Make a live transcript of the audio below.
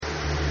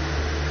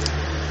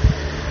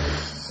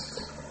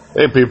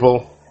Hey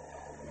people,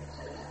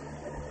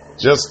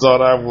 just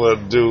thought I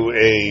would do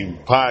a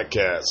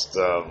podcast.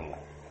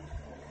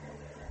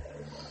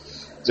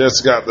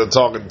 Just got to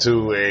talking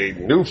to a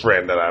new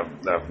friend that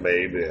I've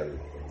made, and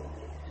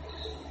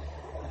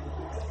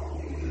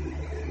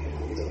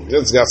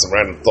just got some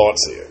random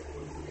thoughts here.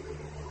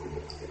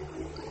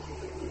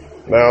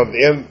 Now,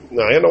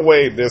 in a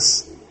way,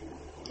 this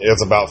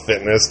is about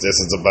fitness. This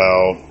is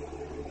about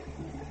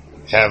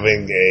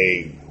having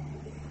a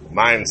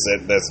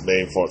mindset that's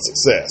made for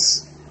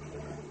success.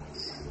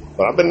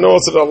 But I've been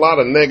noticing a lot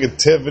of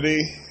negativity,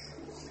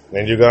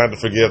 and you're gonna have to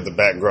forgive the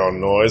background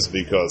noise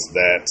because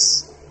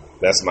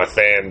that's my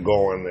fan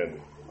going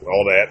and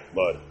all that.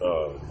 But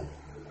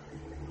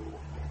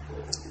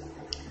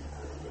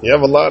you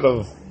have a lot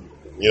of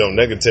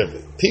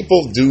negativity.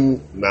 People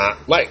do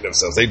not like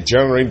themselves. They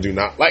generally do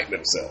not like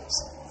themselves,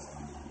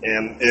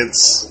 and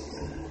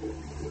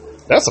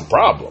that's a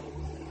problem.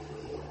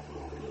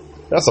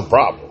 That's a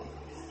problem.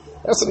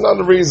 That's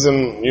another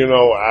reason,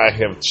 I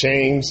have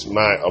changed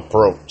my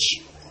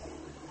approach,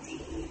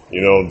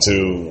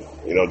 to,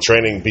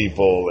 training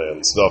people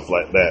and stuff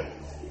like that.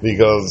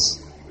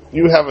 Because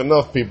you have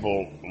enough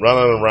people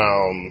running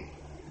around,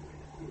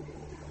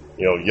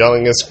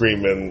 yelling and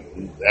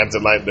screaming,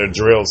 acting like they're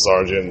drill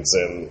sergeants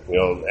and,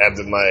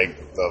 acting like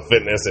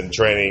fitness and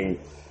training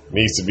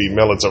needs to be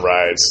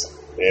militarized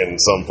in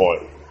some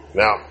point.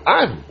 Now,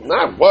 I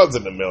was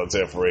in the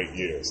military for 8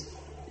 years.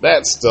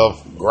 That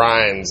stuff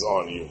grinds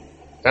on you.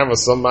 Having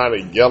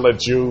somebody yell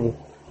at you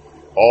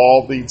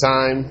all the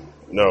time?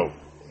 No.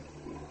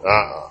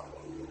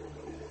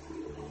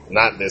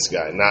 Not this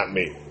guy, not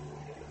me.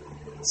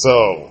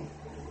 So,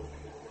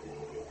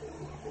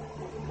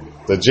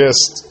 the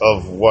gist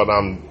of what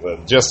I'm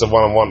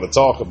wanting to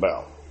talk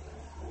about.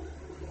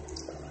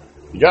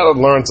 You gotta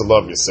learn to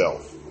love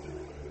yourself.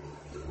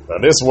 Now,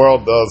 this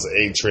world does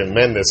a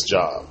tremendous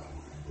job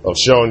of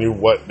showing you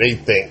what they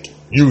think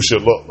you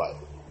should look like,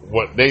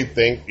 what they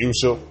think you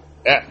should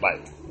act like,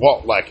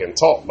 walk like, and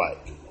talk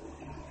like.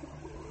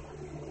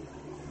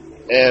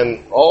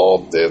 And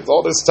all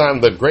this time,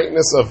 the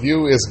greatness of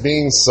you is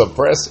being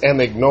suppressed and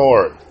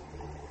ignored.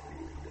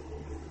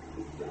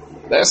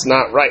 That's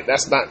not right.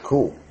 That's not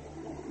cool.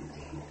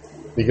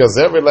 Because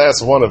every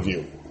last one of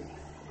you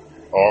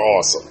are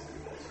awesome.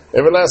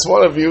 Every last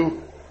one of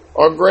you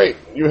are great.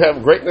 You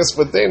have greatness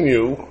within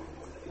you.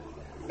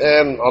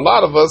 And a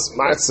lot of us,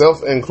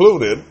 myself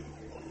included,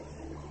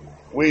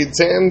 we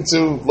tend to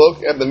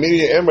look at the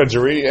media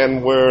imagery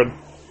and we're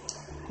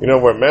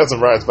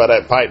mesmerized by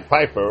that Pied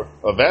Piper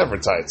of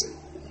advertising.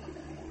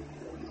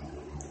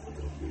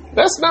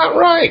 That's not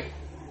right.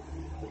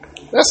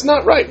 That's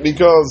not right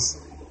because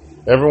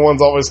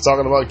everyone's always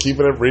talking about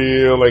keeping it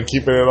real and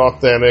keeping it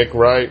authentic,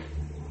 right?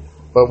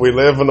 But we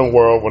live in a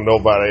world where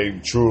nobody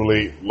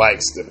truly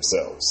likes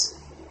themselves.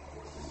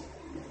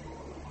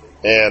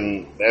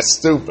 And that's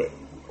stupid.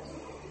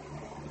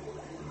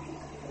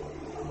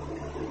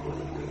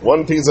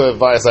 One piece of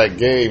advice I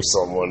gave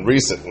someone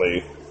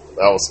recently,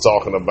 I was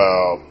talking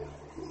about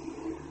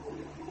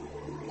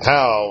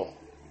how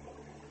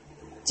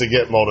to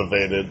get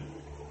motivated.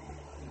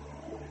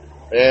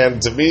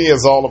 And to me,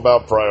 it's all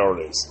about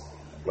priorities.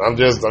 I'm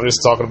just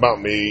talking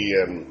about me,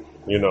 and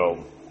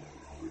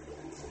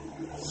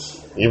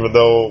even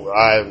though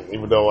I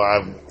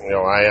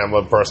am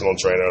a personal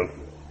trainer,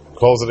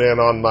 closing in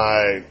on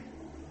my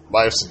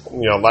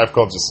life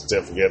coaching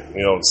certificate,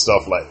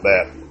 stuff like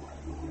that.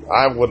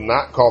 I would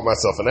not call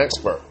myself an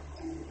expert.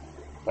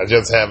 I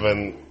just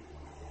haven't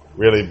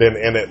really been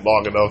in it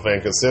long enough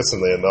and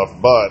consistently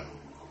enough, but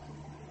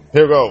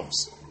here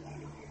goes.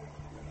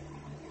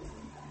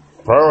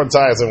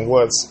 Prioritizing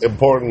what's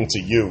important to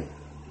you.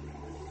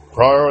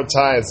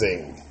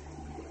 Prioritizing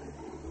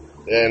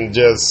and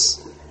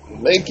just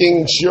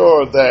making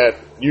sure that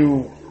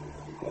you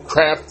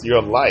craft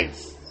your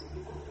life,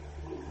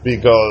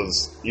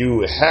 because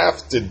you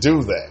have to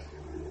do that.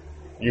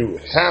 You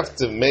have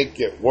to make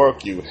it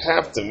work. You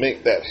have to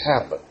make that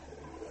happen.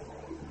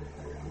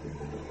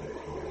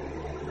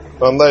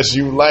 Unless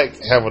you like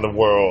having the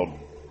world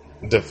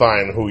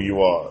define who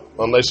you are.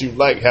 Unless you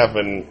like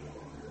having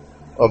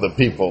other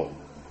people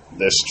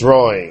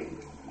destroying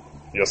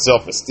your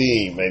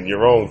self-esteem and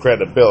your own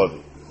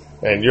credibility,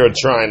 and you're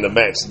trying to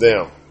match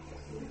them.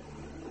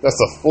 That's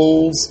a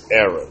fool's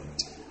errand.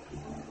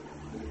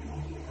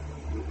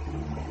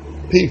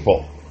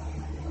 People,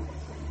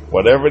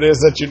 whatever it is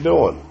that you're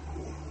doing,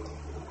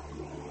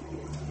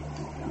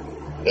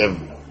 if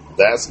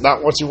that's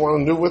not what you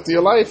want to do with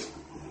your life,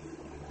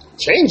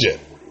 change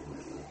it.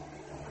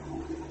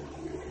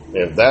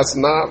 If that's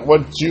not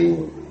what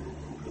you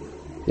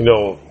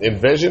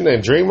envision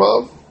and dream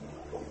of,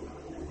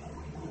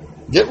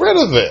 get rid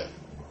of it.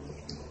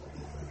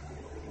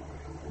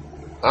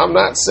 I'm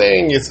not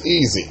saying it's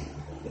easy,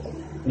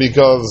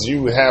 because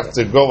you have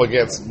to go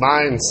against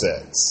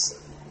mindsets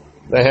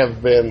that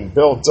have been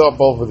built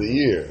up over the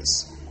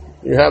years.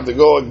 You have to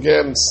go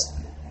against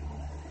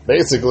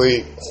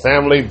basically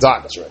family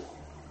doctrine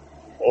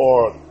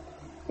or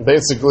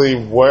basically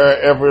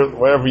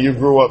wherever you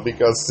grew up,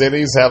 because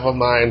cities have a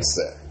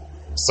mindset.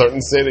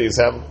 Certain cities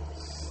have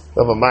a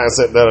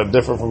mindset that are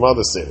different from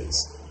other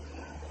cities.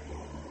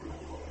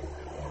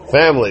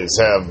 Families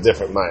have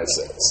different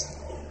mindsets.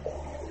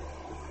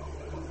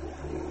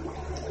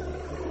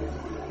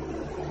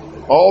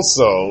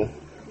 Also,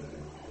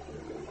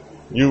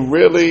 you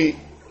really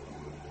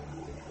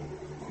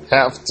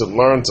have to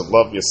learn to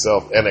love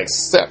yourself and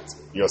accept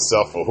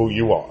yourself for who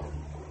you are.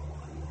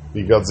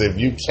 Because if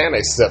you can't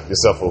accept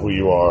yourself for who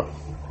you are,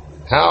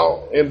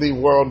 how in the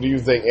world do you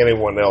think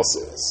anyone else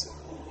is?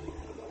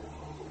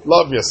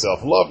 Love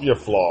yourself. Love your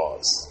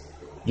flaws.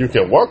 You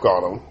can work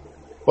on them,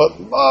 but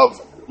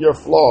love your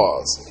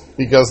flaws,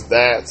 because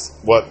that's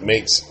what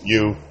makes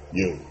you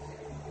you.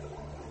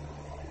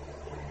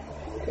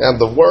 And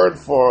the word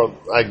for,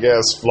 I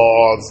guess,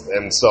 flaws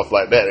and stuff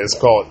like that is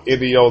called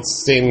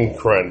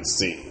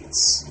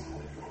idiosyncrasies.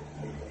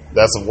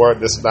 That's a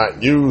word that's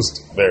not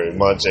used very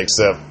much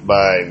except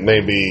by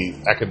maybe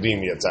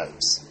academia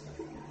types.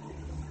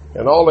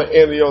 And all the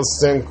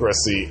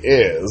idiosyncrasy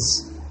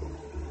is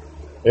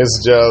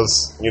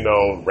just,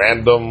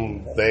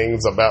 random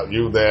things about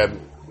you that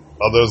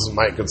others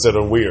might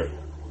consider weird.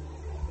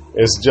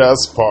 It's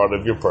just part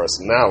of your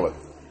personality.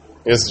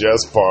 It's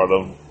just part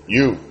of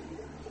you.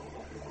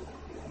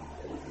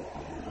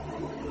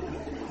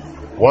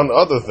 One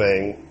other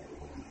thing,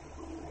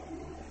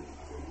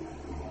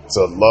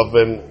 to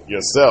loving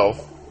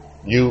yourself,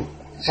 you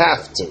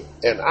have to,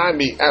 and I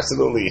mean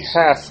absolutely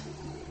have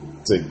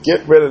to,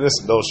 get rid of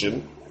this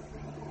notion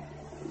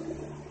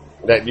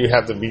that you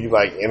have to be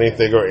like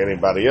anything or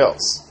anybody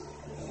else.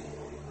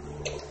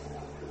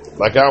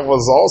 Like I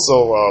was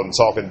also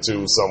talking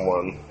to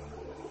someone,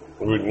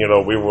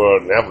 we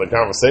were having a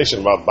conversation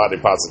about body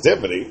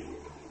positivity,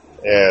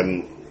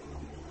 and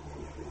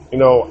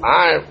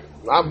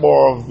I'm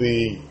more of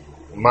the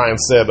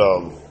mindset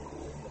of,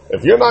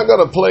 if you're not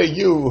going to play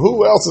you,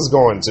 who else is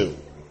going to?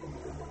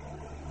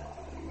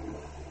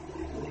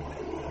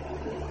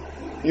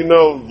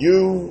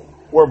 You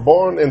were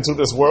born into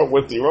this world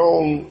with your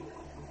own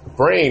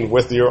brain,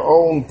 with your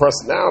own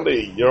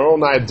personality, your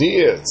own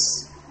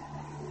ideas.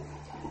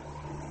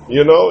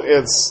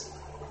 It's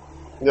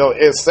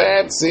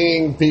sad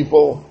seeing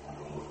people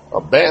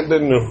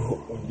abandon,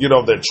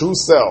 their true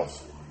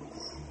self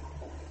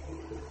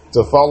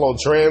to follow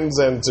trends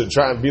and to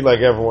try and be like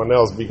everyone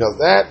else, because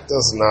that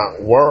does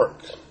not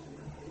work.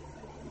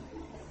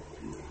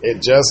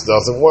 It just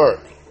doesn't work.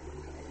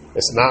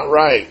 It's not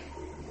right.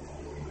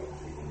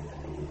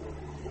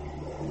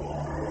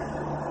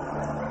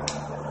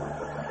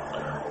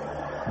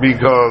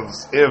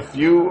 Because if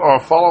you are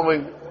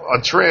following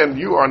a trend,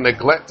 you are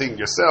neglecting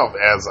yourself,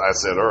 as I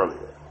said earlier.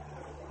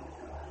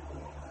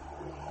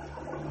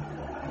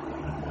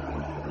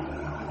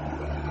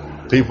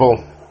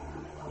 People,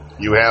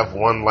 you have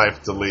one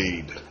life to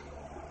lead.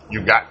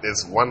 You got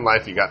this one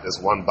life, you got this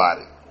one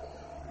body.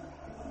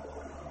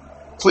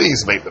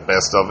 Please make the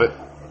best of it.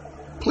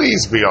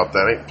 Please be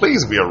authentic.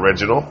 Please be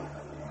original.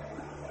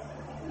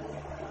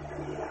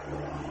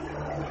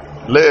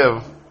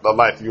 Live the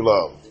life you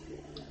love,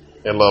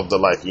 and love the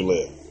life you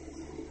live.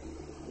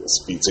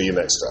 Speak to you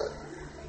next time.